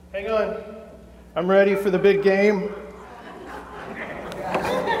Hang on. I'm ready for the big game.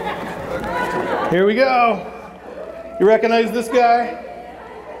 Here we go. You recognize this guy?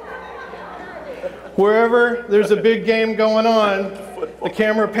 Wherever there's a big game going on, the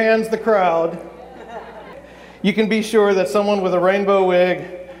camera pans the crowd. You can be sure that someone with a rainbow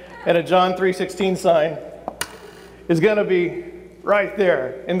wig and a John 3:16 sign is going to be right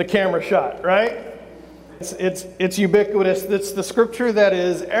there in the camera shot, right? It's ubiquitous. It's the scripture that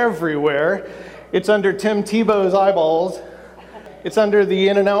is everywhere. It's under Tim Tebow's eyeballs. It's under the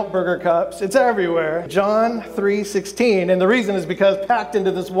In-N-Out burger cups. It's everywhere. John 3:16. And the reason is because packed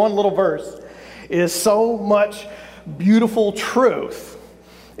into this one little verse is so much beautiful truth.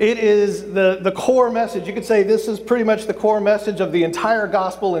 It is the core message. You could say this is pretty much the core message of the entire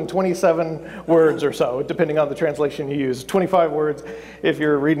gospel in 27 words or so, depending on the translation you use. 25 words if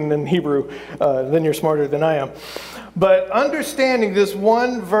you're reading in Hebrew, then you're smarter than I am. But understanding this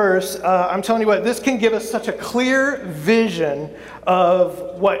one verse, I'm telling you what, this can give us such a clear vision of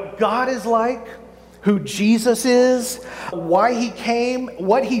what God is like, who Jesus is, why he came,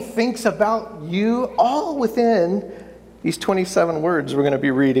 what he thinks about you, all within these 27 words we're going to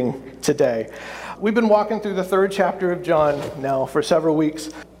be reading today. We've been walking through the third chapter of John now for several weeks.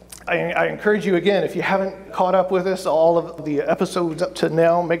 I encourage you again, if you haven't caught up with us, all of the episodes up to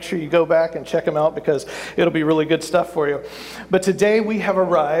now, make sure you go back and check them out because it'll be really good stuff for you. But today we have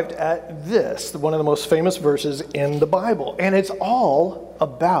arrived at this, one of the most famous verses in the Bible, and it's all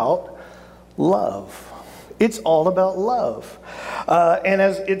about love. It's all about love. And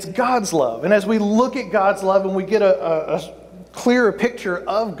as it's God's love. And as we look at God's love and we get a clearer picture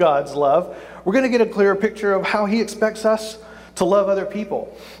of God's love, we're going to get a clearer picture of how he expects us to love other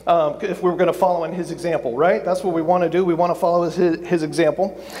people. If we're going to follow in his example, right? That's what we want to do. We want to follow his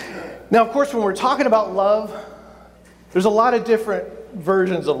example. Now, of course, when we're talking about love, there's a lot of different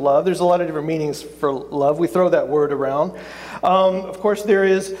versions of love. There's a lot of different meanings for love. We throw that word around. Of course, there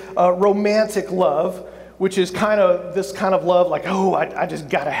is romantic love, which is kind of this kind of love, like, oh, I just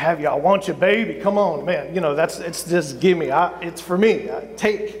got to have you. I want you, baby. Come on, man. You know, it's just give me. It's for me.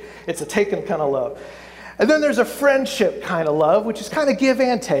 It's a taken kind of love. And then there's a friendship kind of love, which is kind of give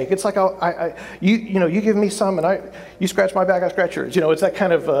and take. It's like, you give me some, and you scratch my back, I scratch yours. You know, it's that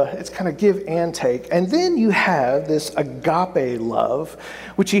kind of, it's kind of give and take. And then you have this agape love,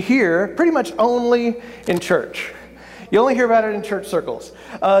 which you hear pretty much only in church. You only hear about it in church circles.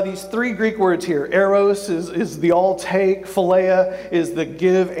 These three Greek words here, eros is the all take, philia is the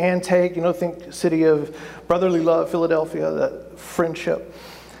give and take. You know, think city of brotherly love, Philadelphia, that friendship.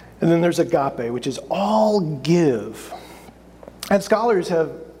 And then there's agape, which is all give. And scholars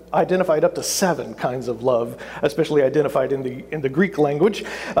have identified up to 7 kinds of love, especially identified in the Greek language.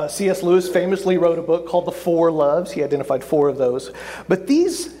 C.S. Lewis famously wrote a book called The Four Loves. He identified 4 of those. But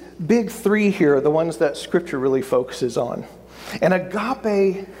these big 3 here are the ones that Scripture really focuses on. And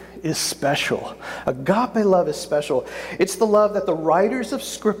agape is special. Agape love is special. It's the love that the writers of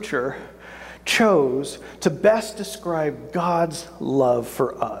Scripture chose to best describe God's love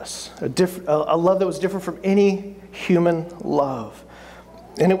for us. A love that was different from any human love.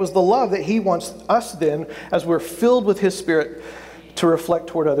 And it was the love that he wants us then, as we're filled with his Spirit, to reflect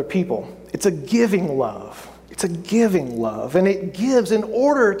toward other people. It's a giving love. It's a giving love, and it gives in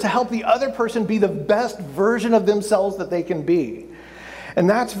order to help the other person be the best version of themselves that they can be. And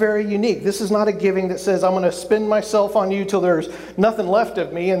that's very unique. This is not a giving that says, I'm going to spend myself on you till there's nothing left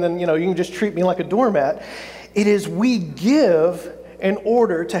of me, and then, you can just treat me like a doormat. It is we give in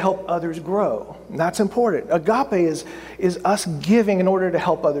order to help others grow. And that's important. Agape is us giving in order to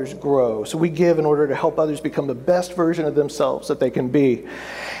help others grow. So we give in order to help others become the best version of themselves that they can be.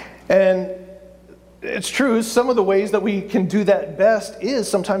 And it's true, some of the ways that we can do that best is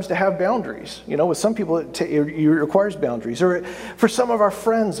sometimes to have boundaries. With some people, it requires boundaries. Or for some of our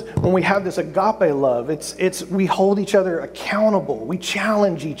friends, when we have this agape love, it's we hold each other accountable. We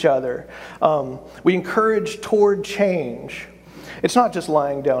challenge each other. We encourage toward change. It's not just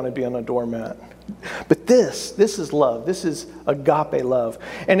lying down and being a doormat. But this is love. This is agape love.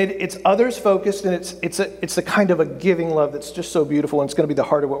 And it's others focused, and it's a kind of a giving love that's just so beautiful, and it's going to be the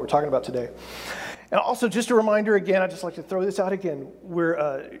heart of what we're talking about today. And also, just a reminder again, I'd just like to throw this out again.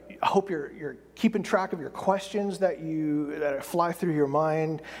 I hope you're keeping track of your questions that fly through your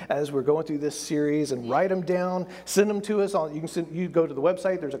mind as we're going through this series, and write them down. Send them to us. You go to the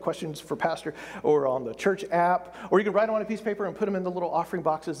website. There's a questions for pastor, or on the church app, or you can write them on a piece of paper and put them in the little offering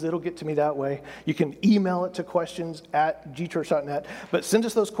boxes. It'll get to me that way. You can email it to questions@gchurch.net. But send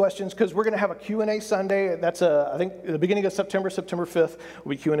us those questions, because we're going to have a Q&A Sunday. That's I think the beginning of September 5th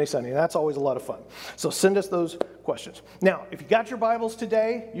will be Q&A Sunday, and that's always a lot of fun. So send us those questions. Now, if you got your Bibles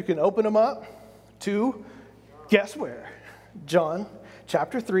today, you can open them up to, guess where? John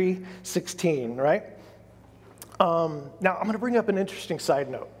chapter 3, 16, right? Now, I'm going to bring up an interesting side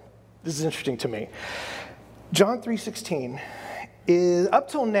note. This is interesting to me. John 3:16 is, up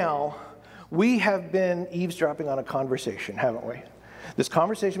till now, we have been eavesdropping on a conversation, haven't we? This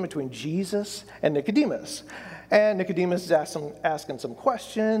conversation between Jesus and Nicodemus. And Nicodemus is asking some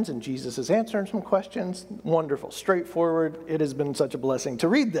questions, and Jesus is answering some questions. Wonderful, straightforward. It has been such a blessing to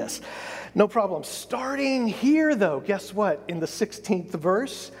read this. No problem. Starting here, though, guess what? In the 16th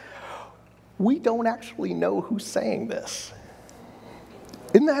verse, we don't actually know who's saying this.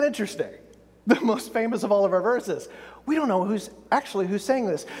 Isn't that interesting? The most famous of all of our verses. We don't know who's saying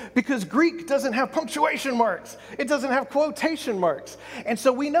this, because Greek doesn't have punctuation marks. It doesn't have quotation marks. And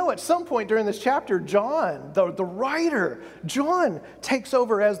so we know at some point during this chapter, John, the writer, John takes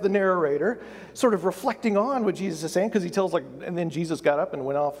over as the narrator, sort of reflecting on what Jesus is saying, because he tells and then Jesus got up and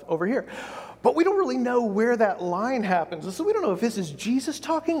went off over here. But we don't really know where that line happens. And so we don't know if this is Jesus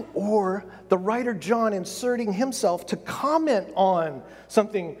talking or the writer John inserting himself to comment on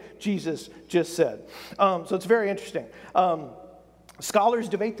something Jesus just said. So it's very interesting. Scholars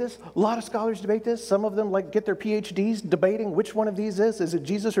debate this. A lot of scholars debate this. Some of them get their PhDs debating which one of these is. Is it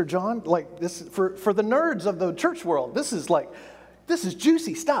Jesus or John? This for the nerds of the church world, this is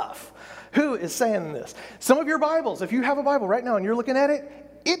juicy stuff. Who is saying this? Some of your Bibles, if you have a Bible right now and you're looking at it,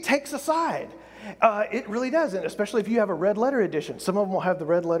 it takes a side. It really does, and especially if you have a red letter edition. Some of them will have the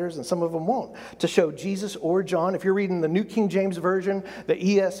red letters and some of them won't, to show Jesus or John. If you're reading the New King James Version, the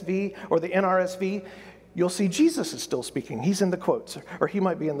ESV, or the NRSV, you'll see Jesus is still speaking. He's in the quotes, or he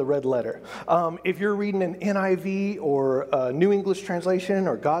might be in the red letter. If you're reading an NIV or a New English Translation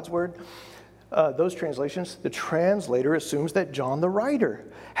or God's Word, those translations, the translator assumes that John the writer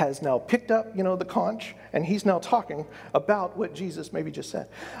has now picked up, the conch, and he's now talking about what Jesus maybe just said.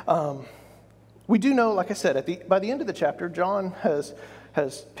 We do know, like I said, by the end of the chapter, John has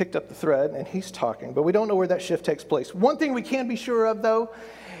picked up the thread and he's talking, but we don't know where that shift takes place. One thing we can be sure of, though,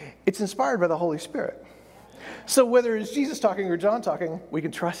 it's inspired by the Holy Spirit. So whether it's Jesus talking or John talking, we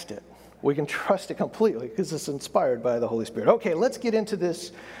can trust it. We can trust it completely because it's inspired by the Holy Spirit. Okay, let's get into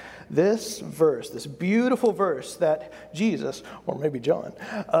this verse, this beautiful verse that Jesus, or maybe John,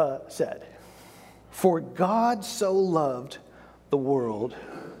 said. For God so loved the world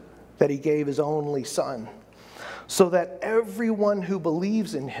that he gave his only Son, so that everyone who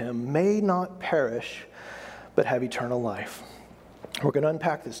believes in him may not perish, but have eternal life. We're going to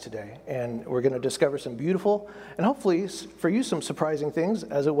unpack this today, and we're going to discover some beautiful, and hopefully for you, some surprising things,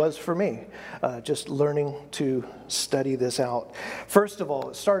 as it was for me, just learning to study this out. First of all,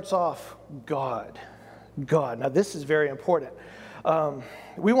 it starts off God. Now, this is very important.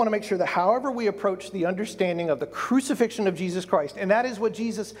 We want to make sure that however we approach the understanding of the crucifixion of Jesus Christ, and that is what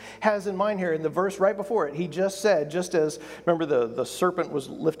Jesus has in mind here in the verse right before it. He just said, just as, remember the serpent was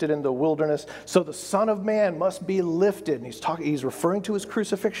lifted in the wilderness, so the Son of Man must be lifted. And he's referring to his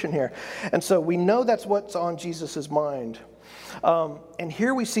crucifixion here. And so we know that's what's on Jesus' mind. And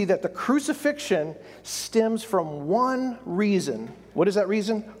here we see that the crucifixion stems from one reason. What is that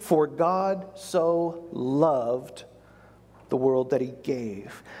reason? For God so loved the world that he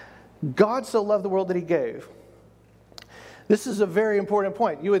gave. God so loved the world that he gave. This is a very important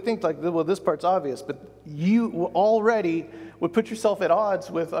point. You would think this part's obvious, but you already would put yourself at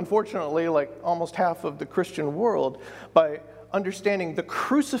odds with, unfortunately, almost half of the Christian world by understanding the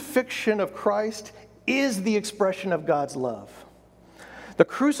crucifixion of Christ is the expression of God's love. The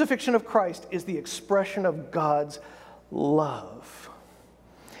crucifixion of Christ is the expression of God's love.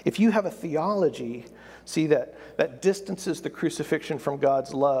 If you have a theology, see that distances the crucifixion from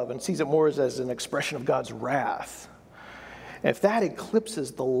God's love and sees it more as an expression of God's wrath. And if that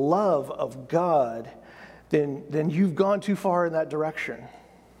eclipses the love of God, then you've gone too far in that direction.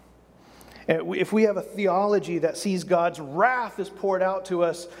 And if we have a theology that sees God's wrath is poured out to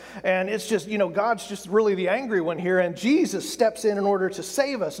us, and it's just, God's just really the angry one here, and Jesus steps in order to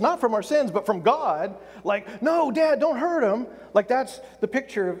save us, not from our sins, but from God. No, Dad, don't hurt him. That's the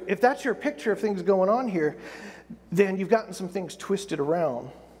picture. If that's your picture of things going on here, then you've gotten some things twisted around.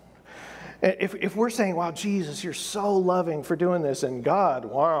 If we're saying, wow, Jesus, you're so loving for doing this, and God,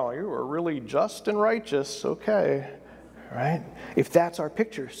 wow, you are really just and righteous, okay. Right? If that's our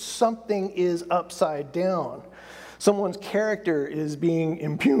picture, something is upside down. Someone's character is being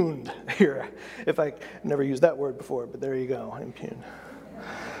impugned here. If I never used that word before, but there you go, impugned.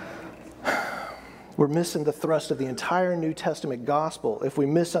 We're missing the thrust of the entire New Testament gospel if we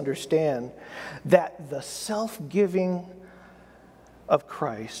misunderstand that the self-giving of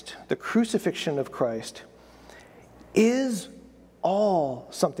Christ, the crucifixion of Christ, is all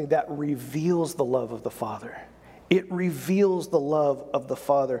something that reveals the love of the Father. It reveals the love of the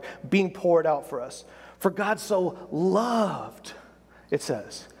Father being poured out for us. For God so loved, it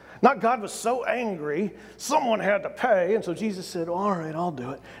says. Not God was so angry, someone had to pay, and so Jesus said, all right, I'll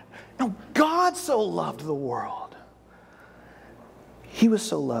do it. No, God so loved the world. He was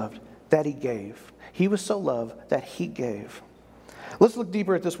so loved that he gave. He was so loved that he gave. Let's look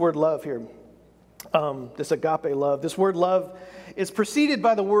deeper at this word love here. This agape love. This word love is preceded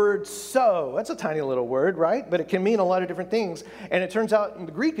by the word so. That's a tiny little word, right? But it can mean a lot of different things. And it turns out in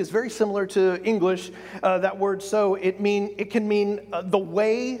the Greek is very similar to English. That word so, it can mean the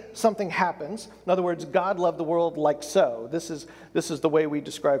way something happens. In other words, God loved the world like so. This is the way we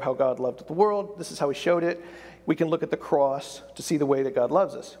describe how God loved the world. This is how he showed it. We can look at the cross to see the way that God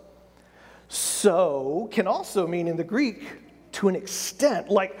loves us. So can also mean in the Greek to an extent,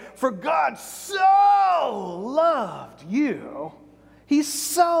 like for God so loved you, he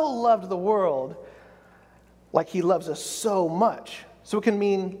so loved the world, like he loves us so much. So it can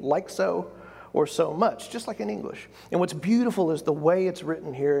mean like so or so much, just like in English. And what's beautiful is the way it's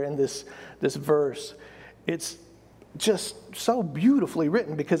written here in this verse. It's just so beautifully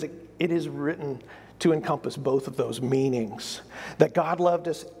written because it is written to encompass both of those meanings. That God loved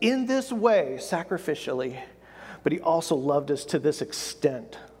us in this way sacrificially, but he also loved us to this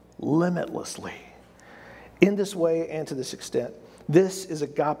extent, limitlessly. In this way and to this extent. This is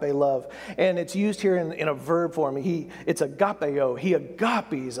agape love. And it's used here in a verb form. It's agapeo. He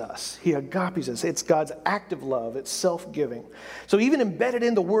agapes us. He agapes us. It's God's active love. It's self-giving. So even embedded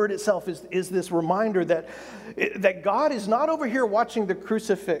in the word itself is this reminder that God is not over here watching the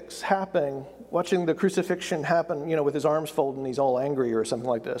crucifixion happen, with his arms folded and he's all angry or something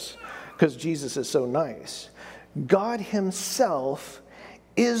like this, because Jesus is so nice. God himself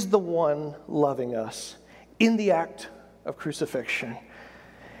is the one loving us in the act of crucifixion.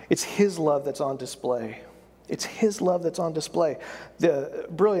 It's his love that's on display. It's his love that's on display. The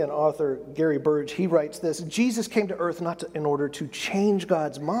brilliant author Gary Burge, he writes this: Jesus came to earth in order to change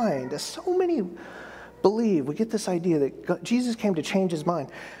God's mind. As so many believe, we get this idea that Jesus came to change his mind,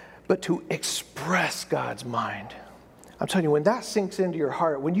 but to express God's mind. I'm telling you, when that sinks into your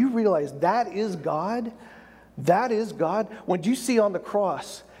heart, when you realize that is God, when you see on the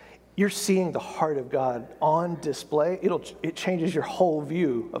cross, you're seeing the heart of God on display. It changes your whole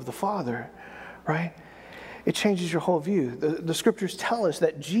view of the Father, right? It changes your whole view. The scriptures tell us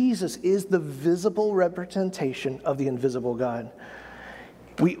that Jesus is the visible representation of the invisible God.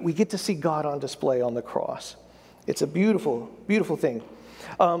 We get to see God on display on the cross. It's a beautiful, beautiful thing.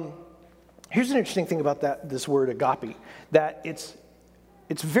 Here's an interesting thing about this word agape, that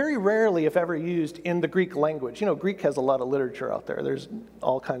it's very rarely, if ever, used in the Greek language. Greek has a lot of literature out there. There's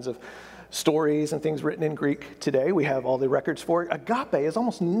all kinds of stories and things written in Greek today. We have all the records for it. Agape is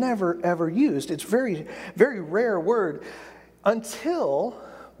almost never, ever used. It's very, very rare word until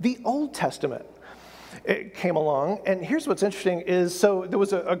the Old Testament. It came along, and here's what's interesting is, so there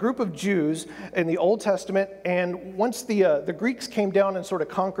was a group of Jews in the Old Testament, and once the Greeks came down and sort of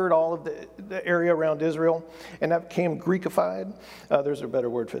conquered all of the area around Israel, and that became Greekified. There's a better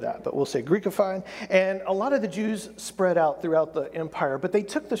word for that, but we'll say Greekified. And a lot of the Jews spread out throughout the empire, but they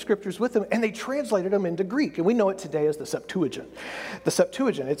took the scriptures with them, and they translated them into Greek, and we know it today as the Septuagint. The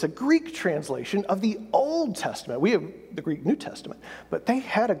Septuagint, it's a Greek translation of the Old Testament. We have the Greek New Testament, but they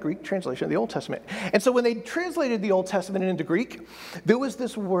had a Greek translation of the Old Testament. And so when they translated the Old Testament into Greek, there was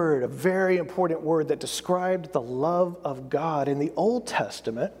this word, a very important word that described the love of God in the Old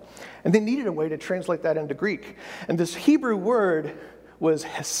Testament, and they needed a way to translate that into Greek. And this Hebrew word was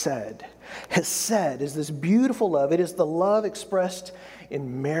hesed. Hesed is this beautiful love. It is the love expressed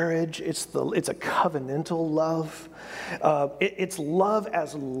in marriage. It's a covenantal love. It's love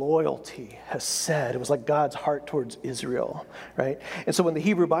as loyalty, hesed. It was like God's heart towards Israel, right? And so when the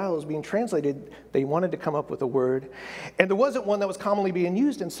Hebrew Bible was being translated, they wanted to come up with a word, and there wasn't one that was commonly being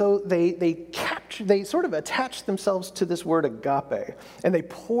used, and so they sort of attached themselves to this word agape, and they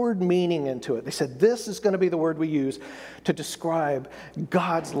poured meaning into it. They said, this is going to be the word we use to describe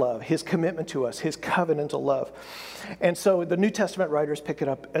God's love, his commitment to us, his covenantal love. And so the New Testament writers pick it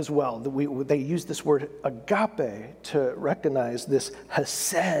up as well. They use this word agape to recognize this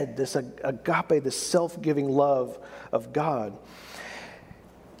hesed, this agape, this self-giving love of God.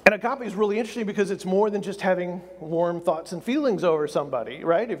 And agape is really interesting because it's more than just having warm thoughts and feelings over somebody,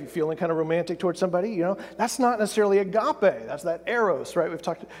 right? If you're feeling kind of romantic towards somebody, that's not necessarily agape. That's that eros, right?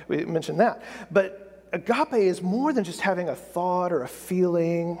 We mentioned that. But agape is more than just having a thought or a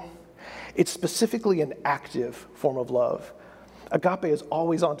feeling. It's specifically an active form of love. Agape is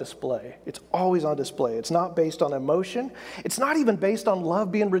always on display. It's always on display. It's not based on emotion. It's not even based on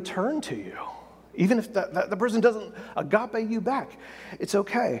love being returned to you. Even if the person doesn't agape you back, it's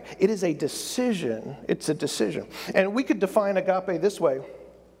okay. It is a decision. It's a decision. And we could define agape this way.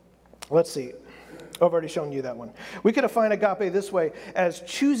 Let's see. I've already shown you that one. We could define agape this way as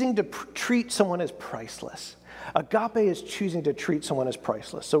choosing to treat someone as priceless. Agape is choosing to treat someone as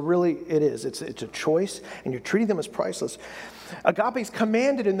priceless. So really it is. It's a choice, and you're treating them as priceless. Agape is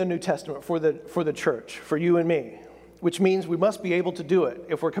commanded in the New Testament for the church, for you and me, which means we must be able to do it.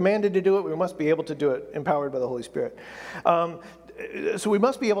 If we're commanded to do it, we must be able to do it, empowered by the Holy Spirit. So we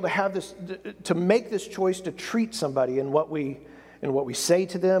must be able to have this, to make this choice to treat somebody in what we say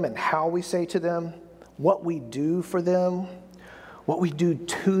to them and how we say to them, what we do for them, what we do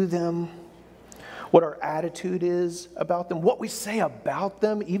to them, what our attitude is about them, what we say about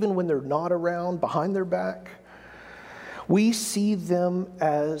them, even when they're not around, behind their back. We see them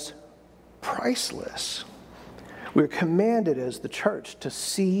as priceless. We're commanded as the church to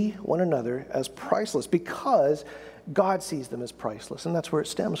see one another as priceless because God sees them as priceless, and that's where it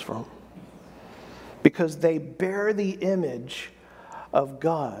stems from. Because they bear the image of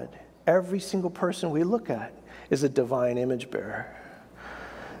God. Every single person we look at is a divine image bearer.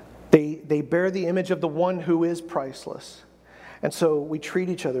 They bear the image of the one who is priceless. And so we treat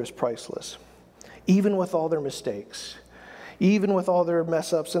each other as priceless. Even with all their mistakes, even with all their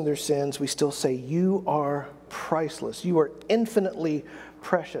mess ups and their sins, we still say, you are priceless. You are infinitely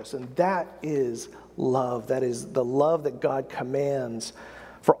precious. And that is love. That is the love that God commands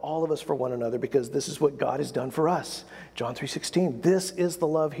for all of us, for one another, because this is what God has done for us. John 3:16, this is the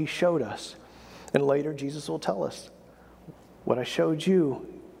love he showed us. And later Jesus will tell us, what I showed you,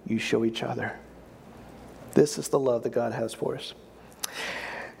 you show each other. This is the love that God has for us.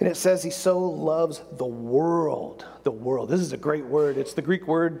 And it says he so loves the world. The world. This is a great word. It's the Greek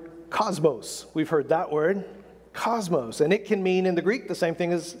word cosmos. We've heard that word. Cosmos. And it can mean in the Greek the same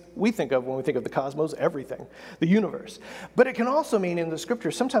thing as we think of when we think of the cosmos, everything, the universe. But it can also mean in the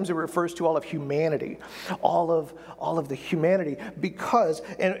scripture, sometimes it refers to all of humanity, all of the humanity, because,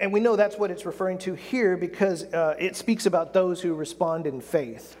 and we know that's what it's referring to here because it speaks about those who respond in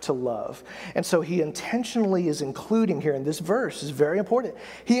faith to love. And so he intentionally is including here in this verse, is very important.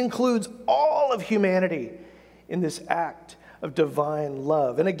 He includes all of humanity in this act of divine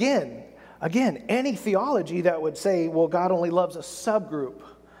love. And again, any theology that would say, well, God only loves a subgroup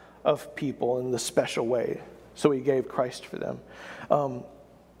of people in this special way, so he gave Christ for them.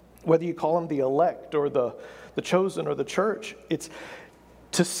 Whether you call them the elect or the chosen or the church, it's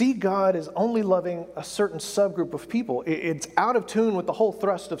to see God as only loving a certain subgroup of people. It's out of tune with the whole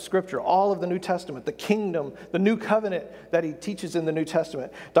thrust of Scripture, all of the New Testament, the kingdom, the new covenant that he teaches in the New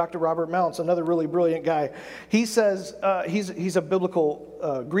Testament. Dr. Robert Mounce, another really brilliant guy, he says, he's a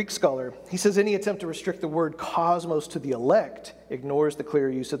biblical Greek scholar. He says any attempt to restrict the word cosmos to the elect ignores the clear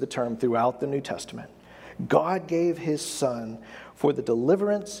use of the term throughout the New Testament. God gave his Son for the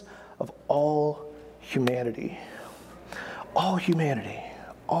deliverance of all humanity. All humanity.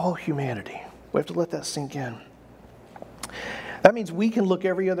 All humanity. We have to let that sink in. That means we can look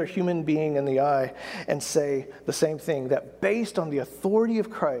every other human being in the eye and say the same thing, that based on the authority of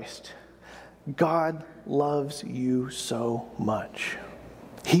Christ, God loves you so much.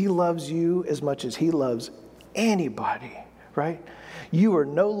 He loves you as much as he loves anybody, right? You are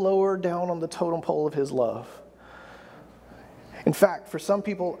no lower down on the totem pole of his love. In fact, for some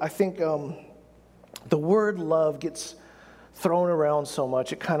people, I think the word love gets thrown around so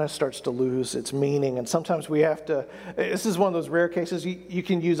much, it kind of starts to lose its meaning. And sometimes we have to, this is one of those rare cases, you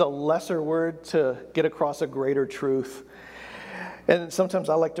can use a lesser word to get across a greater truth. And sometimes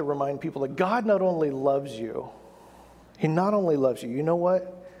I like to remind people that God not only loves you, he not only loves you, you know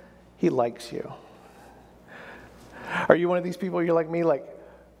what? He likes you. Are you one of these people, you're like me, like,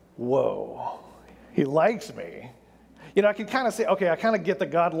 whoa, he likes me? You know, I can kind of say, okay, I kind of get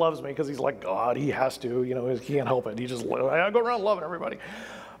that God loves me because he's like God, he has to, you know, he can't help it. I go around loving everybody.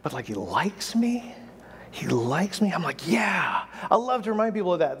 But like, he likes me? He likes me? I'm like, yeah. I love to remind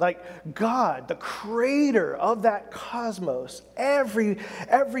people of that. Like, God, the creator of that cosmos, every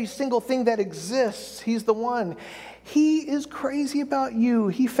single thing that exists, he's the one. He is crazy about you.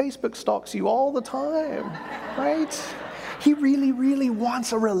 He Facebook stalks you all the time, right? He really, really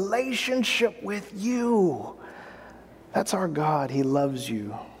wants a relationship with you. That's our God. He loves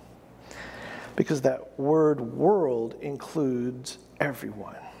you. Because that word world includes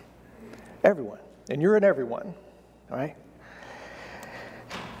everyone. Everyone. And you're an everyone, all right?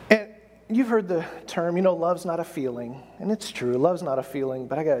 And you've heard the term, you know, love's not a feeling. And it's true, love's not a feeling.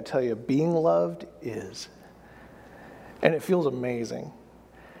 But I got to tell you, being loved is. And it feels amazing.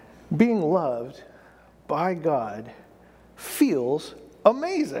 Being loved by God feels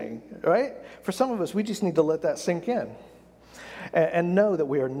amazing, right? For some of us, we just need to let that sink in and know that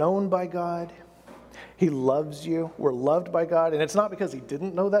we are known by God. He loves you. We're loved by God. And it's not because he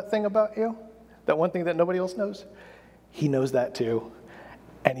didn't know that thing about you, that one thing that nobody else knows. He knows that too.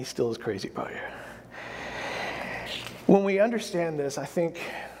 And he still is crazy about you. When we understand this, I think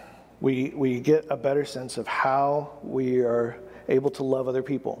we get a better sense of how we are able to love other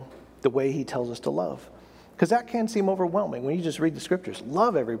people the way he tells us to love. Because that can seem overwhelming when you just read the scriptures.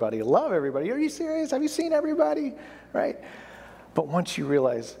 Love everybody. Love everybody. Are you serious? Have you seen everybody? Right? But once you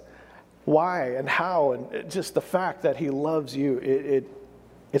realize why and how and just the fact that he loves you,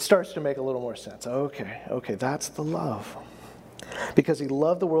 it starts to make a little more sense. Okay, that's the love. Because he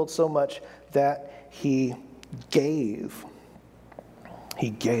loved the world so much that he gave. He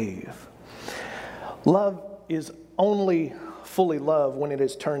gave. Love is only fully love when it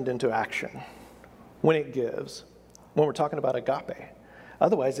is turned into action, when it gives, when we're talking about agape.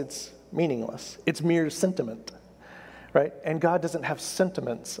 Otherwise, it's meaningless. It's mere sentiment, right? And God doesn't have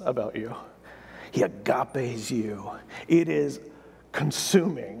sentiments about you. He agapes you. It is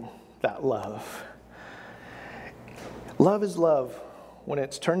consuming, that love. Love is love when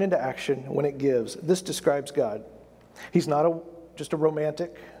it's turned into action, when it gives. This describes God. He's not just a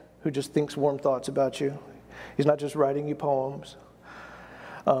romantic who just thinks warm thoughts about you. He's not just writing you poems.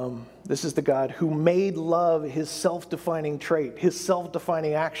 This is the God who made love his self-defining trait, his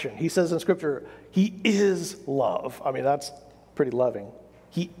self-defining action. He says in Scripture, he is love. I mean, that's pretty loving.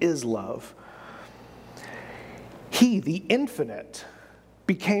 He is love. He, the infinite,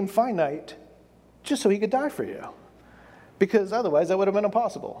 became finite just so he could die for you. Because otherwise that would have been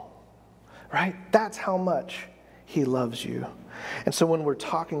impossible. Right? That's how much he loves you. And so when we're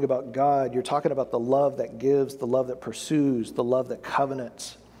talking about God, you're talking about the love that gives, the love that pursues, the love that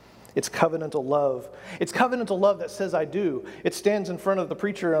covenants. It's covenantal love. It's covenantal love that says, I do. It stands in front of the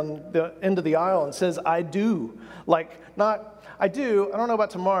preacher on the end of the aisle and says, I do. Like, not, I do, I don't know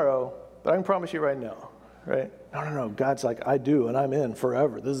about tomorrow, but I can promise you right now. Right? No. God's like, I do, and I'm in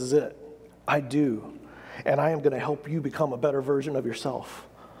forever. This is it. I do. And I am going to help you become a better version of yourself.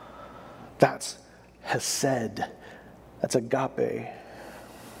 That's hesed. That's agape.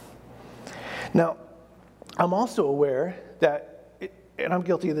 Now, I'm also aware that, and I'm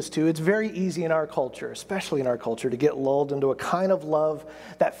guilty of this too, it's very easy in our culture, especially in our culture, to get lulled into a kind of love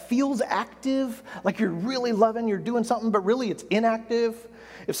that feels active, like you're really loving, you're doing something, but really it's inactive.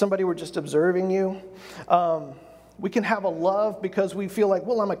 If somebody were just observing you, we can have a love because we feel like,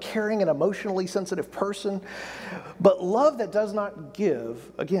 well, I'm a caring and emotionally sensitive person. But love that does not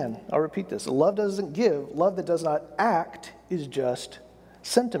give, again, I'll repeat this, love doesn't give, love that does not act is just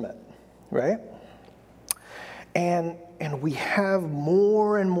sentiment, right? And we have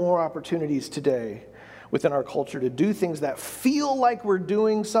more and more opportunities today within our culture to do things that feel like we're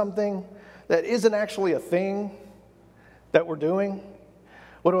doing something that isn't actually a thing that we're doing.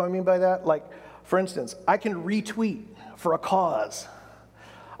 What do I mean by that? Like, for instance, I can retweet for a cause.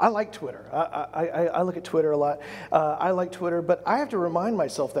 I like Twitter. I look at Twitter a lot. I like Twitter, but I have to remind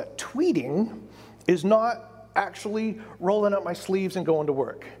myself that tweeting is not actually rolling up my sleeves and going to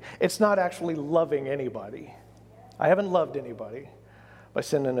work. It's not actually loving anybody. I haven't loved anybody by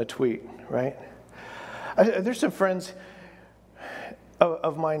sending a tweet, right? There's some friends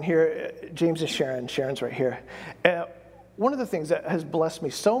of mine here, James and Sharon. Sharon's right here. One of the things that has blessed me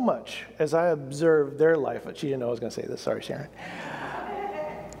so much as I observe their life, she didn't know I was going to say this, sorry, Sharon.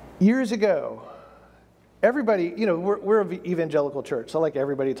 Years ago, everybody, we're an evangelical church, so like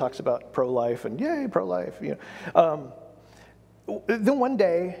everybody talks about pro-life and yay, pro-life. Then one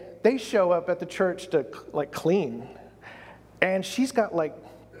day, they show up at the church to like clean, and she's got like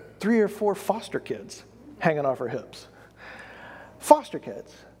 3 or 4 foster kids hanging off her hips. Foster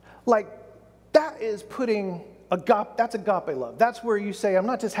kids. Like, that is putting that's agape love. That's where you say, I'm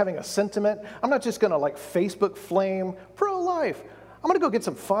not just having a sentiment. I'm not just going to like Facebook flame pro-life. I'm going to go get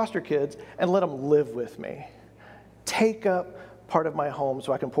some foster kids and let them live with me. Take up part of my home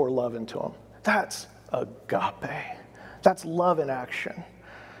so I can pour love into them. That's agape. That's love in action.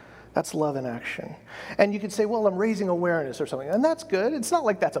 That's love in action. And you could say, well, I'm raising awareness or something. And that's good. It's not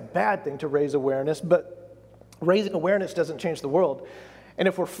like that's a bad thing to raise awareness, but raising awareness doesn't change the world. And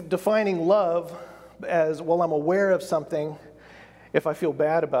if we're defining love as, well, I'm aware of something if I feel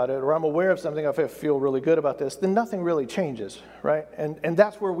bad about it, or I'm aware of something if I feel really good about this, then nothing really changes, right? And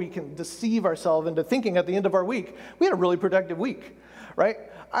that's where we can deceive ourselves into thinking at the end of our week, we had a really productive week, right?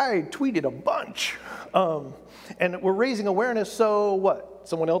 I tweeted a bunch, and we're raising awareness, so what?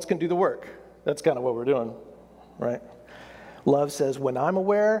 Someone else can do the work. That's kind of what we're doing, right? Love says, when I'm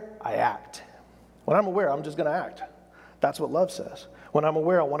aware, I act. When I'm aware, I'm just going to act. That's what love says. When I'm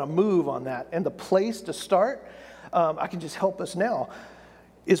aware, I want to move on that. And the place to start, I can just help us now,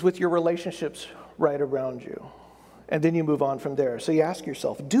 is with your relationships right around you. And then you move on from there. So you ask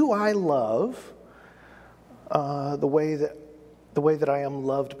yourself, do I love the way that I am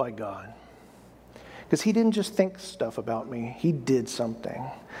loved by God? Because he didn't just think stuff about me, he did something.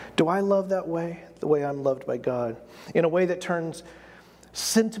 Do I love that way, the way I'm loved by God? In a way that turns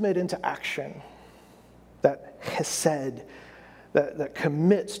sentiment into action, that hesed, that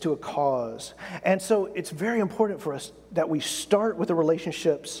commits to a cause. And so it's very important for us that we start with the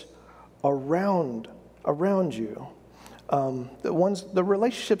relationships around you, the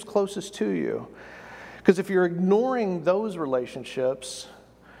relationships closest to you. Because if you're ignoring those relationships,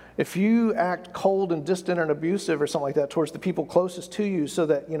 if you act cold and distant and abusive or something like that towards the people closest to you so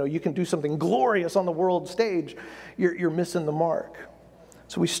that you can do something glorious on the world stage, you're missing the mark.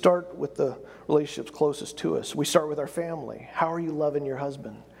 So we start with the relationships closest to us. We start with our family. How are you loving your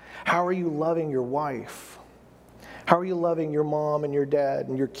husband? How are you loving your wife? How are you loving your mom and your dad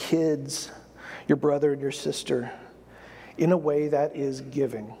and your kids, your brother and your sister, in a way that is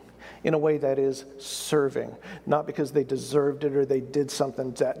giving, in a way that is serving, not because they deserved it or they did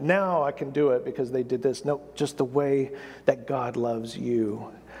something that now I can do it because they did this. No, just the way that God loves you.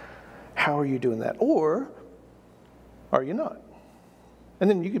 How are you doing that? Or are you not? And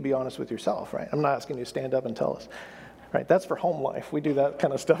then you could be honest with yourself, right? I'm not asking you to stand up and tell us, right? That's for home life. We do that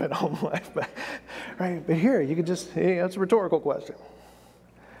kind of stuff at home life, right? But here, you could just, that's a rhetorical question.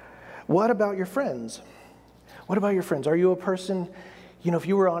 What about your friends? What about your friends? Are you a person, if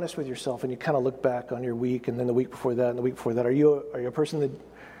you were honest with yourself and you kind of look back on your week and then the week before that and the week before that, are you a person that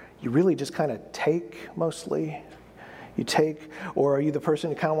you really just kind of take mostly? You take, or are you the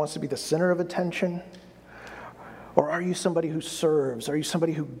person who kind of wants to be the center of attention? Or are you somebody who serves? Are you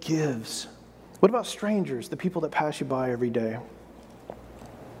somebody who gives? What about strangers, the people that pass you by every day?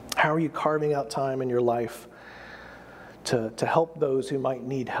 How are you carving out time in your life to help those who might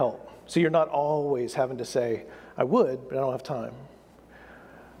need help? So you're not always having to say, I would, but I don't have time.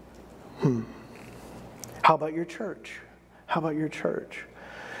 How about your church? How about your church?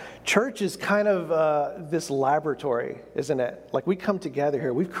 Church is kind of this laboratory, isn't it? Like we come together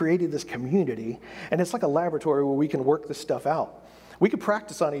here. We've created this community, and it's like a laboratory where we can work this stuff out. We can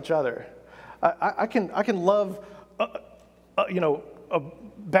practice on each other. I can love,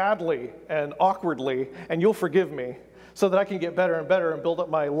 badly and awkwardly, and you'll forgive me, so that I can get better and better and build up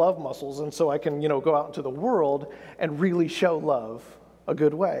my love muscles, and so I can, go out into the world and really show love a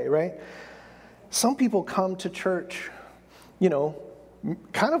good way, right? Some people come to church,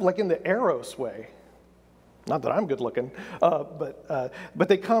 kind of like in the Eros way. Not that I'm good looking, but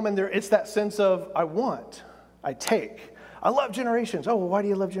they come and it's that sense of I want, I take. I love Generations. Oh, well, why do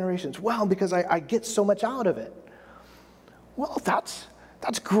you love Generations? Well, because I get so much out of it. Well, that's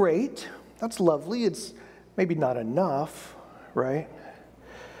great. That's lovely. It's maybe not enough, right?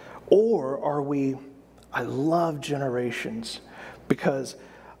 Or are we, I love Generations because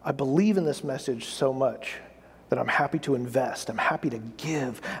I believe in this message so much that I'm happy to invest, I'm happy to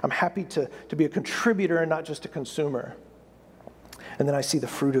give, I'm happy to be a contributor and not just a consumer. And then I see the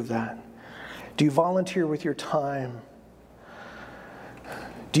fruit of that. Do you volunteer with your time?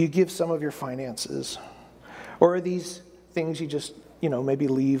 Do you give some of your finances? Or are these things you just, maybe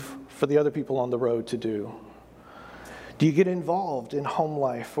leave for the other people on the road to do? Do you get involved in home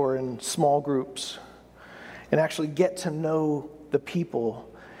life or in small groups and actually get to know the people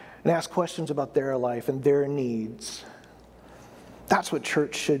and ask questions about their life and their needs? That's what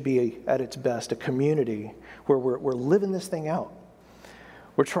church should be at its best, a community where we're living this thing out.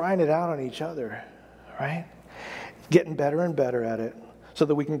 We're trying it out on each other, right? Getting better and better at it so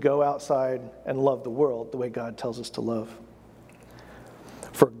that we can go outside and love the world the way God tells us to love.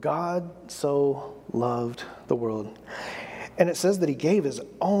 For God so loved the world. And it says that he gave his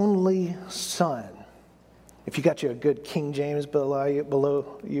only son. If you got you a good King James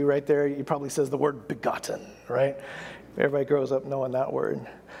below you right there, it probably says the word begotten, right? Everybody grows up knowing that word.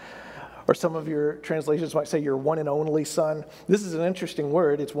 Or some of your translations might say your one and only son. This is an interesting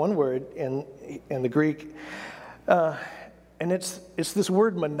word. It's one word in the Greek. And it's this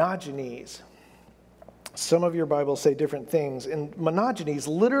word monogenes. Some of your Bibles say different things. And monogenes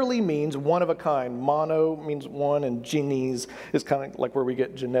literally means one of a kind. Mono means one, and genes is kind of like where we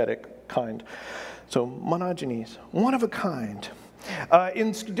get genetic kind. So monogenes, one of a kind.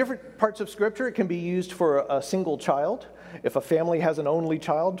 In different parts of Scripture, it can be used for a single child. If a family has an only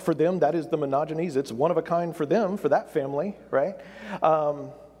child, for them, that is the monogenes. It's one of a kind for them, for that family, right?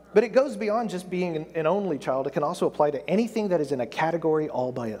 But it goes beyond just being an only child. It can also apply to anything that is in a category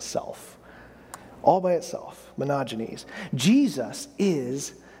all by itself. All by itself, monogenes. Jesus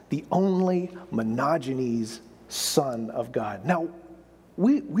is the only monogenes Son of God. Now,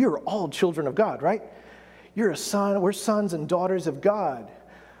 we are all children of God, right? You're a son, we're sons and daughters of God,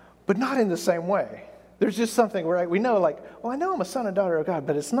 but not in the same way. There's just something where we know, like, well, I know I'm a son and daughter of God,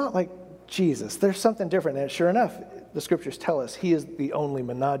 but it's not like Jesus. There's something different. And sure enough, the scriptures tell us he is the only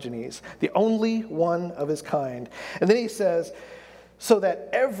monogenes, the only one of his kind. And then he says, so that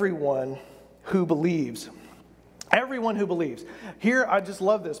everyone who believes. Here, I just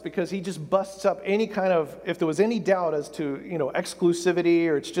love this because he just busts up any kind of, if there was any doubt as to, exclusivity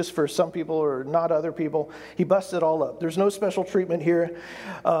or it's just for some people or not other people, he busts it all up. There's no special treatment here.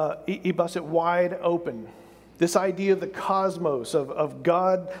 He busts it wide open. This idea of the cosmos, of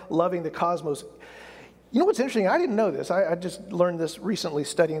God loving the cosmos. You know what's interesting? I didn't know this. I just learned this recently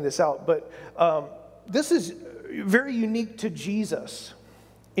studying this out. But this is very unique to Jesus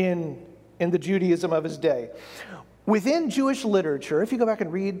in the Judaism of his day. Within Jewish literature, if you go back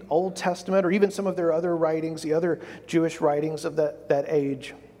and read Old Testament or even some of their other writings, the other Jewish writings of that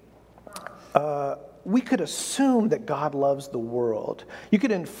age, we could assume that God loves the world. You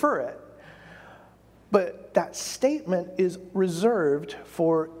could infer it, but that statement is reserved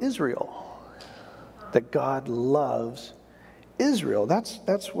for Israel, that God loves Israel.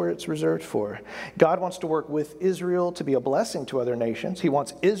 That's where it's reserved for. God wants to work with Israel to be a blessing to other nations. He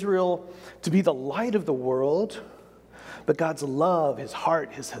wants Israel to be the light of the world. But God's love, his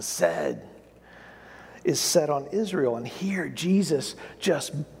heart, his hesed is set on Israel. And here Jesus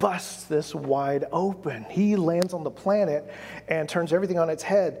just busts this wide open. He lands on the planet and turns everything on its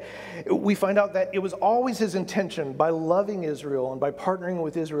head. We find out that it was always his intention, by loving Israel and by partnering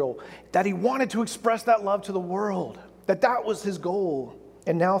with Israel, that he wanted to express that love to the world. That was his goal.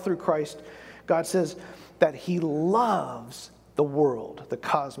 And now through Christ, God says that he loves the world, the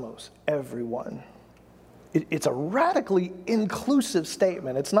cosmos, everyone. It's a radically inclusive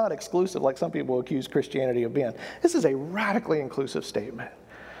statement. It's not exclusive like some people accuse Christianity of being. This is a radically inclusive statement.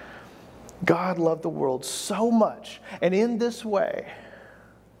 God loved the world so much, and in this way,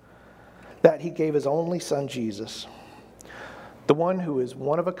 that he gave his only son, Jesus, the one who is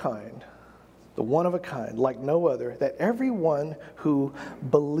one of a kind, like no other, that everyone who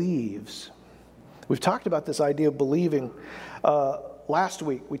believes. We've talked about this idea of believing last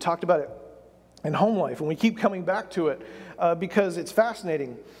week. We talked about it in home life, and we keep coming back to it because it's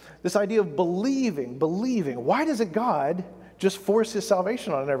fascinating. This idea of believing. Why doesn't God just force his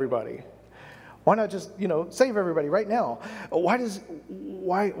salvation on everybody? Why not just, save everybody right now? Why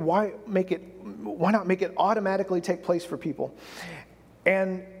not make it automatically take place for people?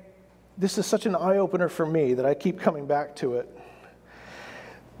 And this is such an eye-opener for me that I keep coming back to it.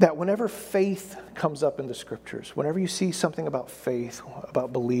 That whenever faith comes up in the scriptures, whenever you see something about faith,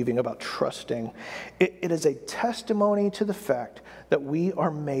 about believing, about trusting, it is a testimony to the fact that we are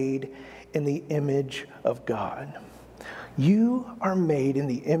made in the image of God. You are made in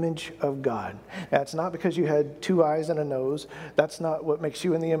the image of God. That's not because you had 2 eyes and a nose. That's not what makes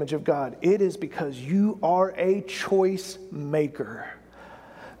you in the image of God. It is because you are a choice maker.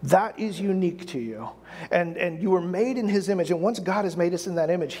 That is unique to you. And you were made in his image. And once God has made us in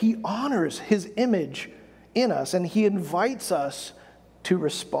that image, he honors his image in us. And he invites us to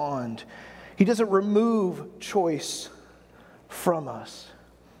respond. He doesn't remove choice from us.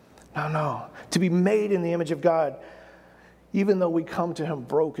 No. To be made in the image of God, even though we come to him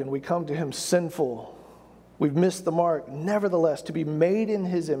broken, we come to him sinful, we've missed the mark, nevertheless, to be made in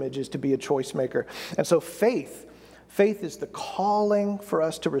his image is to be a choice maker. And so faith is the calling for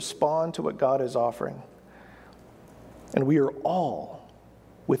us to respond to what God is offering. And we are all,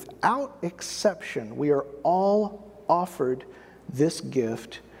 without exception, we are all offered this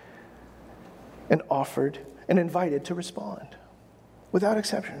gift and offered and invited to respond. Without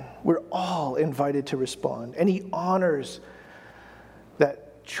exception, we're all invited to respond. And he honors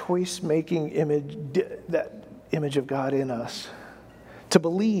that choice-making image, that image of God in us. To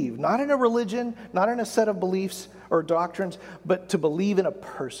believe, not in a religion, not in a set of beliefs or doctrines, but to believe in a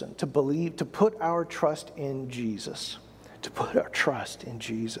person, to believe, to put our trust in Jesus. To put our trust in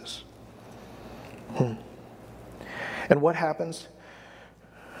Jesus. And what happens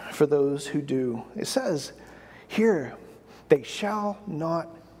for those who do? It says here, they shall not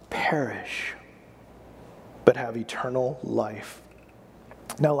perish, but have eternal life.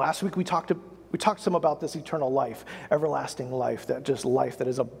 Now, last week we talked some about this eternal life, everlasting life, that just life that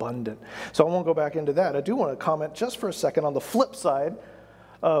is abundant. So I won't go back into that. I do want to comment just for a second on the flip side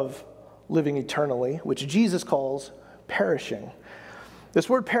of living eternally, which Jesus calls perishing. This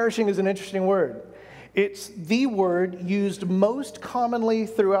word perishing is an interesting word. It's the word used most commonly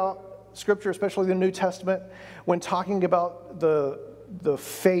throughout Scripture, especially the New Testament, when talking about the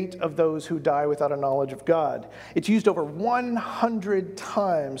fate of those who die without a knowledge of God. It's used over 100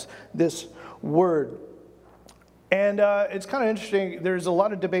 times, this word. And it's kind of interesting. There's a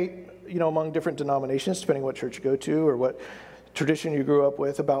lot of debate, among different denominations, depending what church you go to or what tradition you grew up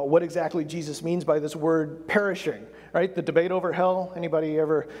with, about what exactly Jesus means by this word perishing, right? The debate over hell. Anybody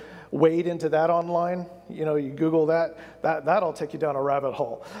ever wade into that online? You Google that'll take you down a rabbit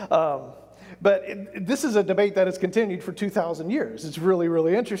hole. But this is a debate that has continued for 2,000 years. It's really,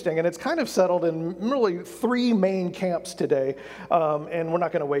 really interesting. And it's kind of settled in really three main camps today. And we're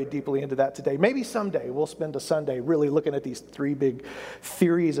not going to wade deeply into that today. Maybe someday we'll spend a Sunday really looking at these three big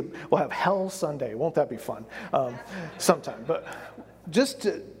theories. We'll have Hell Sunday. Won't that be fun? Sometime. But just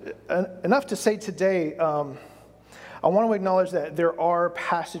enough to say today, I want to acknowledge that there are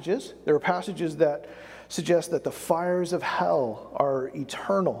passages that suggest that the fires of hell are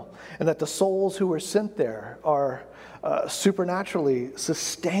eternal and that the souls who were sent there are supernaturally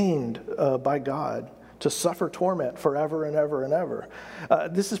sustained by God to suffer torment forever and ever and ever.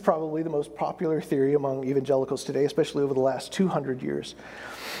 This is probably the most popular theory among evangelicals today, especially over the last 200 years.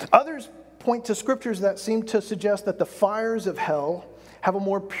 Others point to scriptures that seem to suggest that the fires of hell have a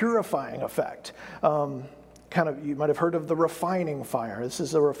more purifying effect. You might have heard of the refining fire. This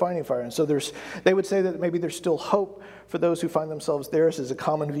is a refining fire. And so they would say that maybe there's still hope for those who find themselves there. This is a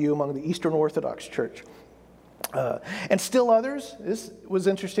common view among the Eastern Orthodox Church. And still others, this was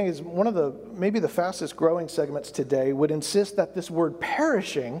interesting, is one of maybe the fastest growing segments today would insist that this word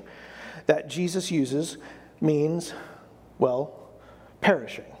perishing that Jesus uses means,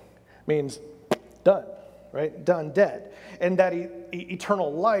 perishing. Means done. Right? Done, dead. And that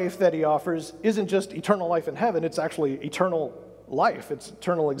eternal life that he offers isn't just eternal life in heaven, it's actually eternal life. It's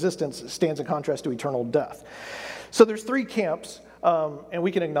eternal existence. It stands in contrast to eternal death. So there's three camps, and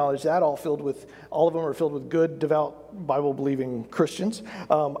we can acknowledge that, all of them are filled with good, devout, Bible-believing Christians.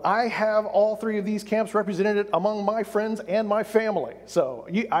 I have all three of these camps represented among my friends and my family. So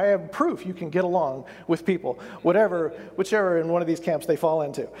I have proof you can get along with people, whichever in one of these camps they fall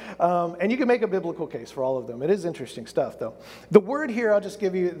into. And you can make a biblical case for all of them. It is interesting stuff, though. The word here I'll just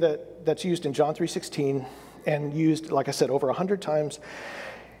give you that's used in John 3:16 and used, like I said, over 100 times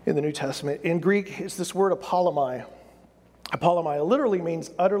in the New Testament. In Greek, it's this word apollomai. Apollomai literally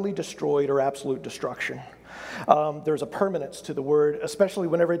means utterly destroyed or absolute destruction. There's a permanence to the word, especially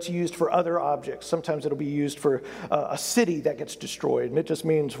whenever it's used for other objects. Sometimes it'll be used for a city that gets destroyed, and it just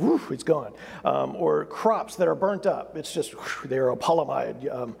means, it's gone. Or crops that are burnt up. It's just, they're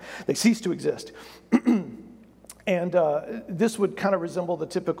apollomai. They cease to exist. And this would kind of resemble the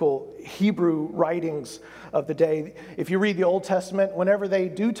typical Hebrew writings of the day. If you read the Old Testament, whenever they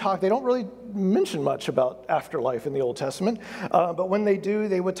do talk, they don't really mention much about afterlife in the Old Testament. But when they do,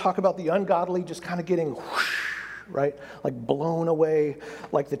 they would talk about the ungodly just kind of getting whoosh, right? Like blown away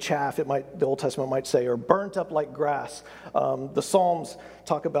like the chaff, the Old Testament might say, or burnt up like grass. The Psalms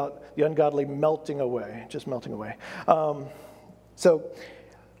talk about the ungodly melting away, just melting away. So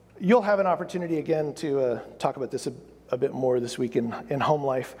you'll have an opportunity again to talk about this a bit more this week in Home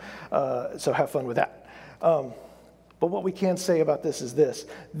Life, so have fun with that. But what we can say about this is this.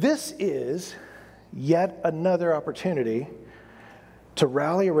 This is yet another opportunity to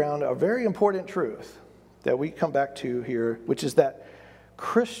rally around a very important truth that we come back to here, which is that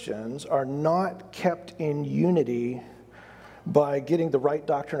Christians are not kept in unity by getting the right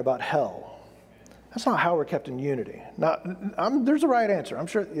doctrine about hell. That's not how we're kept in unity. There's a right answer. I'm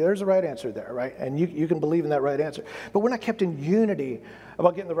sure there's a right answer there, right? And you can believe in that right answer. But we're not kept in unity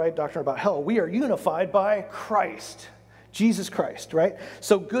about getting the right doctrine about hell. We are unified by Christ, Jesus Christ, right?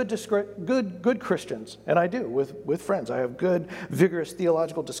 So good Christians, and I do with friends. I have good, vigorous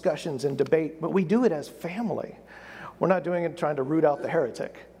theological discussions and debate, but we do it as family. We're not doing it trying to root out the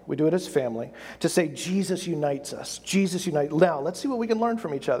heretic. We do it as family to say Jesus unites us. Jesus unites. Now, let's see what we can learn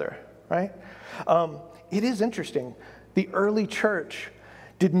from each other, right? It is interesting. The early church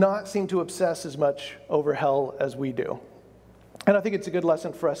did not seem to obsess as much over hell as we do. And I think it's a good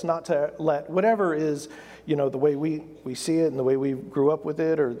lesson for us not to let whatever is, the way we see it and the way we grew up with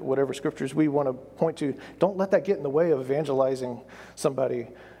it, or whatever scriptures we want to point to, don't let that get in the way of evangelizing somebody,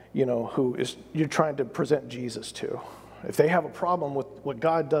 who you're trying to present Jesus to. If they have a problem with what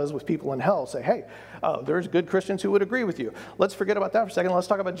God does with people in hell, say, hey, there's good Christians who would agree with you. Let's forget about that for a second. Let's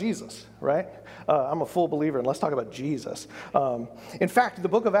talk about Jesus, right? I'm a full believer, and let's talk about Jesus. In fact, the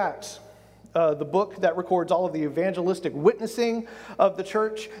book of Acts, the book that records all of the evangelistic witnessing of the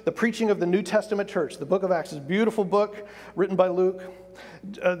church, the preaching of the New Testament church. The book of Acts is a beautiful book written by Luke.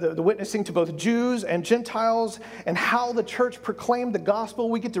 The witnessing to both Jews and Gentiles, and how the church proclaimed the gospel.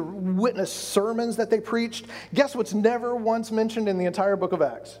 We get to witness sermons that they preached. Guess what's never once mentioned in the entire book of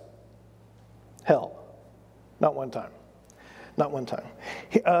Acts? Hell. Not one time. Not one time.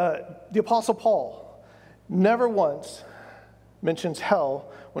 The Apostle Paul never once mentions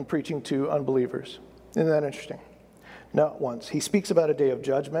hell when preaching to unbelievers. Isn't that interesting? Not once. He speaks about a day of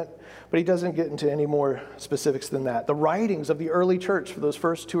judgment, but he doesn't get into any more specifics than that. The writings of the early church for those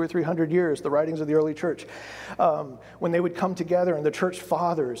first 200 or 300 years, the writings of the early church, when they would come together, and the church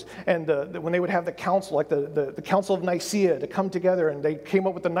fathers, and when they would have the council, like the Council of Nicaea, to come together, and they came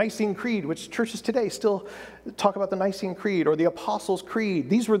up with the Nicene Creed, which churches today still talk about the Nicene Creed, or the Apostles' Creed.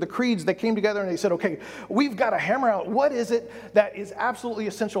 These were the creeds that came together, and they said, okay, we've got to hammer out what is it that is absolutely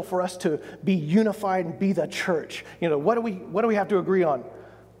essential for us to be unified and be the church. You know, what do we have to agree on?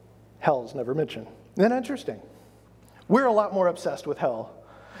 Hell's never mentioned. Isn't that interesting? We're a lot more obsessed with hell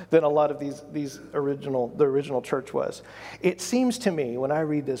than a lot of the original church was. It seems to me, when I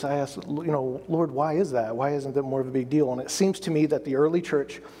read this, I ask, Lord, why is that? Why isn't that more of a big deal? And it seems to me that the early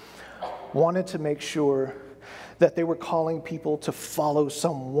church wanted to make sure that they were calling people to follow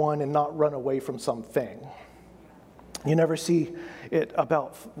someone and not run away from something. You never see it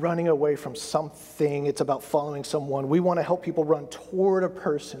about running away from something. It's about following someone. We want to help people run toward a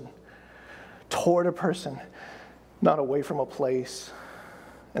person, not away from a place.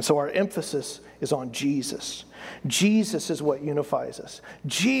 And so our emphasis is on Jesus. Jesus is what unifies us.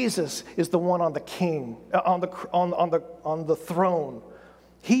 Jesus is the one on the king, on the throne.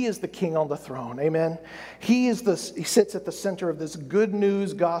 He is the king on the throne. Amen. He sits at the center of this good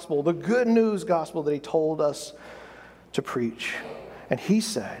news gospel, the good news gospel that he told us to preach. And he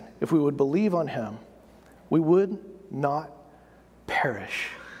said, if we would believe on him, we would not perish,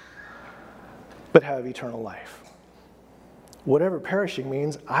 but have eternal life. Whatever perishing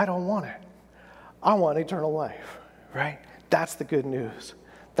means, I don't want it. I want eternal life, right? That's the good news.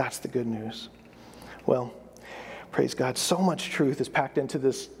 That's the good news. Well, praise God. So much truth is packed into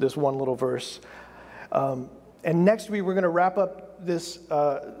this one little verse. And next week, we're going to wrap up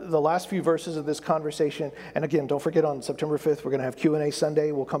the last few verses of this conversation. And again, don't forget, on September 5th, we're going to have Q&A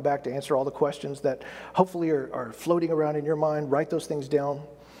Sunday. We'll come back to answer all the questions that hopefully are floating around in your mind. Write those things down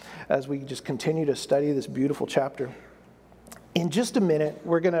as we just continue to study this beautiful chapter. In just a minute,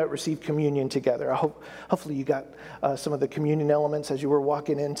 we're going to receive communion together. Hopefully you got some of the communion elements as you were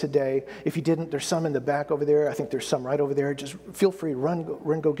walking in today. If you didn't, there's some in the back over there. I think there's some right over there. Just feel free to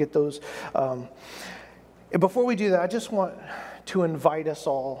run, go get those. And before we do that, I just want to invite us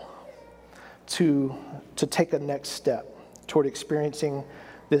all to take a next step toward experiencing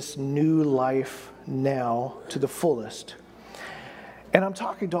this new life now to the fullest. And I'm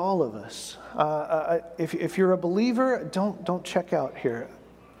talking to all of us. If you're a believer, don't check out here.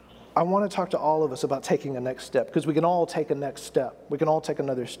 I want to talk to all of us about taking a next step, because we can all take a next step. We can all take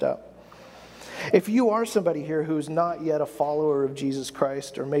another step. If you are somebody here who's not yet a follower of Jesus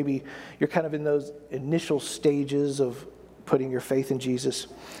Christ, or maybe you're kind of in those initial stages of putting your faith in Jesus,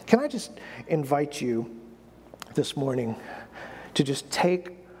 can I just invite you this morning to just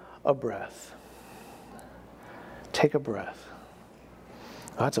take a breath? Take a breath.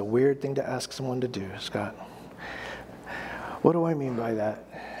 Oh, that's a weird thing to ask someone to do, Scott. What do I mean by that?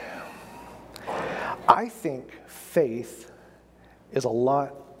 I think faith is a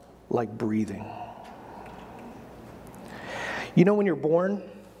lot like breathing. You know, when you're born,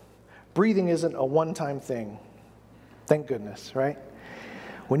 breathing isn't a one-time thing. Thank goodness, right?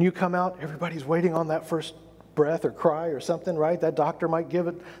 When you come out, everybody's waiting on that first breath or cry or something, right? That doctor might give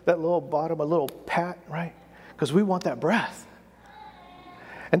it, that little bottom, a little pat, right? Because we want that breath.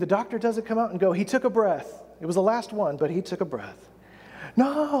 And the doctor doesn't come out and go, he took a breath. It was the last one, but he took a breath.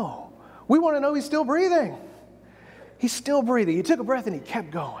 No, we want to know he's still breathing. He's still breathing. He took a breath and he kept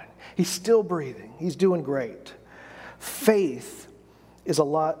going. He's still breathing. He's doing great. Faith is a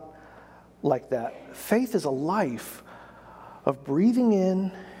lot like that. Faith is a life of breathing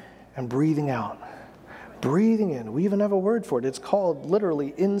in and breathing out. Breathing in. We even have a word for it. It's called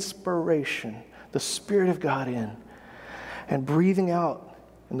literally inspiration. The Spirit of God in. And breathing out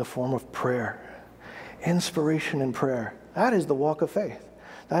in the form of prayer. Inspiration and prayer. That is the walk of faith.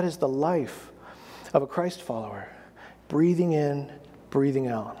 That is the life of a Christ follower. Breathing in, breathing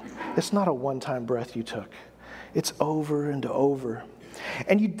out. It's not a one-time breath you took. It's over and over.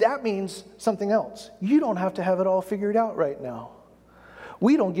 And that means something else. You don't have to have it all figured out right now.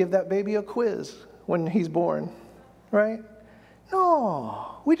 We don't give that baby a quiz when he's born, right?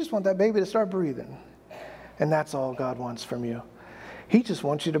 No, we just want that baby to start breathing. And that's all God wants from you. He just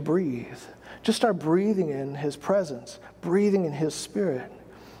wants you to breathe. Just start breathing in his presence, breathing in his spirit.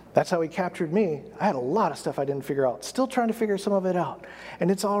 That's how he captured me. I had a lot of stuff I didn't figure out. Still trying to figure some of it out. And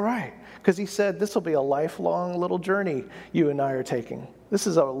it's all right. Because he said, this will be a lifelong little journey you and I are taking. This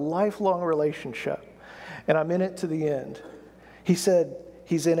is a lifelong relationship. And I'm in it to the end. He said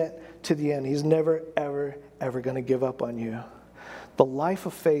he's in it to the end. He's never, ever, ever going to give up on you. The life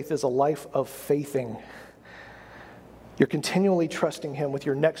of faith is a life of faithing. You're continually trusting him with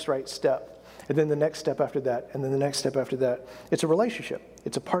your next right step. And then the next step after that. And then the next step after that. It's a relationship.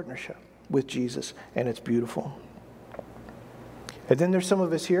 It's a partnership with Jesus. And it's beautiful. And then there's some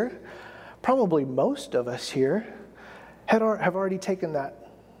of us here, probably most of us here, have already taken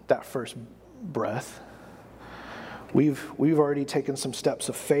that first breath. We've already taken some steps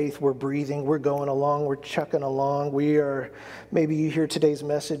of faith. We're breathing. We're going along. We're chucking along. Maybe you hear today's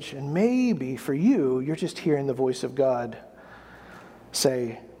message, and maybe for you, you're just hearing the voice of God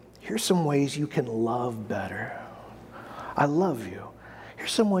say, here's some ways you can love better. I love you.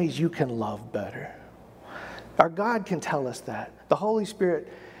 Here's some ways you can love better. Our God can tell us that. The Holy Spirit,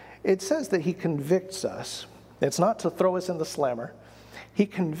 it says that he convicts us. It's not to throw us in the slammer. He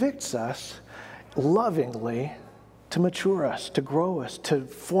convicts us lovingly to mature us, to grow us, to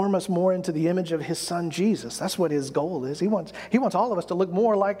form us more into the image of his son, Jesus. That's what his goal is. He wants all of us to look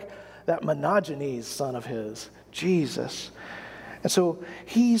more like that monogenes son of his, Jesus. And so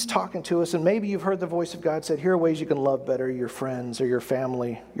he's talking to us, and maybe you've heard the voice of God said, here are ways you can love better your friends or your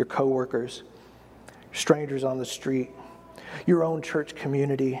family, your coworkers, strangers on the street, your own church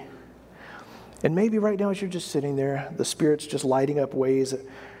community. And maybe right now as you're just sitting there, the Spirit's just lighting up ways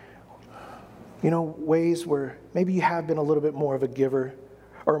where maybe you have been a little bit more of a giver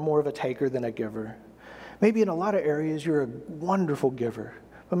or more of a taker than a giver. Maybe in a lot of areas you're a wonderful giver,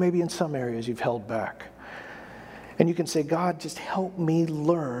 but maybe in some areas you've held back. And you can say, God, just help me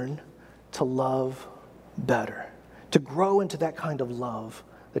learn to love better, to grow into that kind of love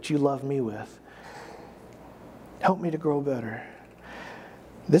that you love me with. Help me to grow better.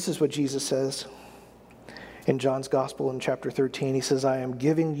 This is what Jesus says in John's Gospel in chapter 13. He says, I am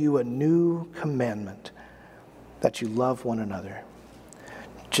giving you a new commandment, that you love one another,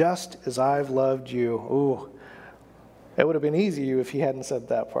 just as I've loved you. Ooh, it would have been easy if he hadn't said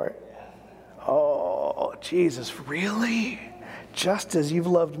that part. Oh, Jesus, really? Just as you've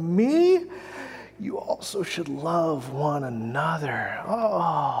loved me, you also should love one another.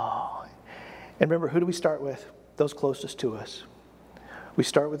 Oh. And remember, who do we start with? Those closest to us. We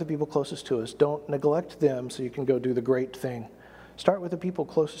start with the people closest to us. Don't neglect them so you can go do the great thing. Start with the people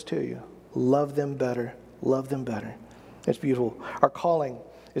closest to you. Love them better. Love them better. It's beautiful. Our calling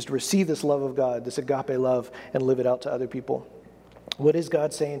is to receive this love of God, this agape love, and live it out to other people. What is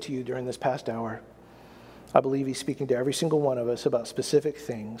God saying to you during this past hour? I believe he's speaking to every single one of us about specific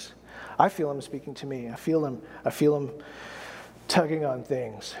things. I feel him speaking to me. I feel him tugging on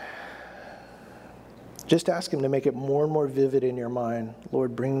things. Just ask him to make it more and more vivid in your mind.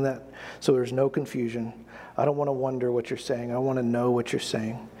 Lord, bring that so there's no confusion. I don't want to wonder what you're saying. I want to know what you're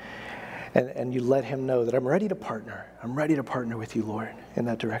saying. And you let him know that I'm ready to partner. I'm ready to partner with you, Lord, in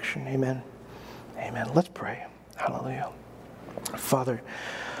that direction. Amen. Amen. Let's pray. Hallelujah. Father,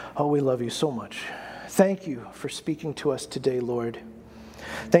 we love you so much. Thank you for speaking to us today, Lord.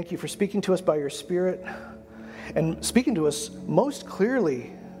 Thank you for speaking to us by your Spirit and speaking to us most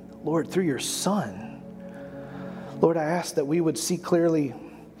clearly, Lord, through your Son. Lord, I ask that we would see clearly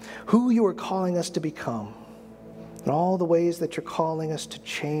who you are calling us to become and all the ways that you're calling us to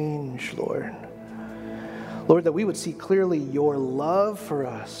change, Lord. Lord, that we would see clearly your love for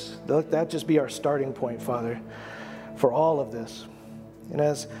us. Let that just be our starting point, Father, for all of this.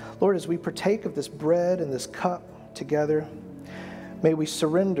 And Lord, as we partake of this bread and this cup together, may we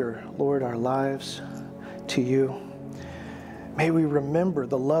surrender, Lord, our lives to you. May we remember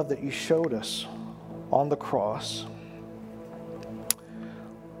the love that you showed us on the cross.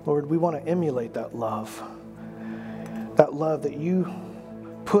 Lord, we want to emulate that love that you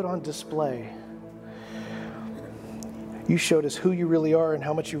put on display. You showed us who you really are and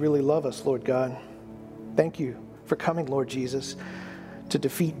how much you really love us, Lord God. Thank you for coming, Lord Jesus, to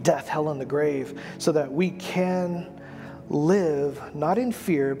defeat death, hell, and the grave, so that we can live not in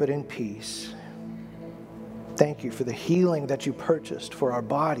fear, but in peace. Thank you for the healing that you purchased for our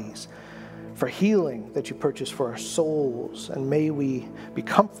bodies, for healing that you purchased for our souls, and may we be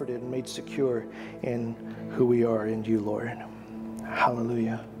comforted and made secure in who we are in you, Lord.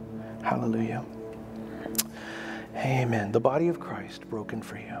 Hallelujah. Hallelujah. Amen. The body of Christ broken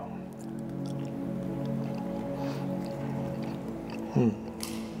for you.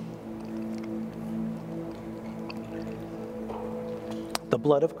 The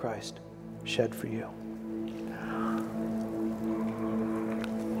blood of Christ shed for you.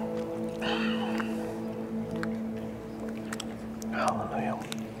 Hallelujah.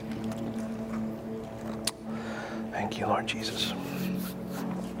 Thank you, Lord Jesus.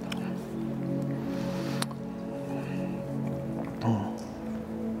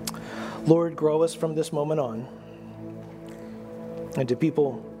 Lord, grow us from this moment on into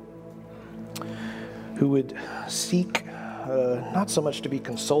people who would seek not so much to be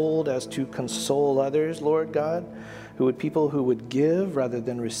consoled as to console others, Lord God, people who would give rather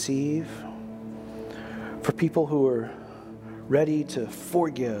than receive, for people who are ready to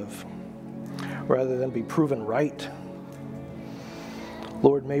forgive rather than be proven right.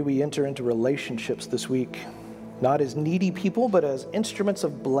 Lord, may we enter into relationships this week, not as needy people, but as instruments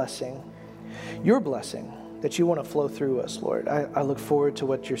of blessing, your blessing that you want to flow through us, Lord. I look forward to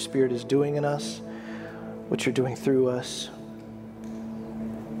what your Spirit is doing in us, what you're doing through us,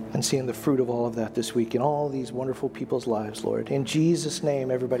 and seeing the fruit of all of that this week in all these wonderful people's lives, Lord. In Jesus' name,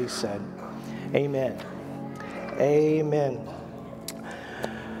 everybody said, amen. Amen.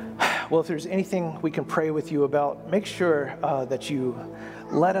 Well, if there's anything we can pray with you about, make sure that you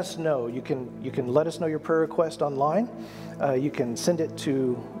let us know. You can let us know your prayer request online. You can send it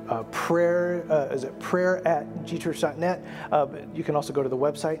to prayer@gchurch.net. You can also go to the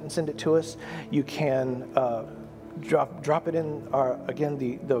website and send it to us. You can drop it in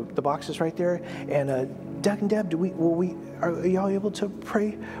the boxes right there. And Doug and Deb, are y'all able to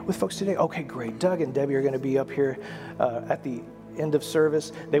pray with folks today? Okay, great. Doug and Debbie are going to be up here at the end of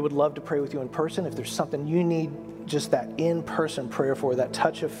service. They would love to pray with you in person. If there's something you need just that in-person prayer for, that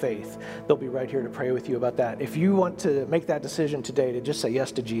touch of faith, they'll be right here to pray with you about that. If you want to make that decision today to just say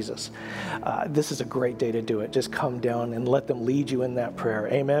yes to Jesus, this is a great day to do it. Just come down and let them lead you in that prayer.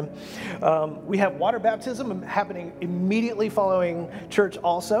 Amen. We have water baptism happening immediately following church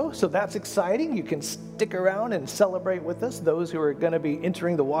also, so that's exciting. You can stick around and celebrate with us, those who are going to be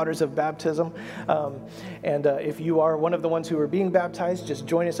entering the waters of baptism. If you are one of the ones who are being baptized, just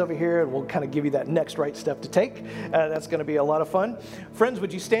join us over here and we'll kind of give you that next right step to take. That's going to be a lot of fun. Friends,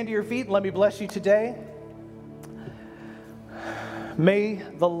 would you stand to your feet and let me bless you today? May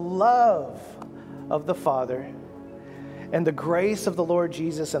the love of the Father and the grace of the Lord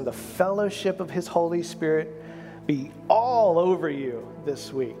Jesus and the fellowship of his Holy Spirit be all over you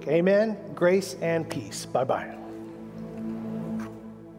this week. Amen. Grace and peace. Bye-bye.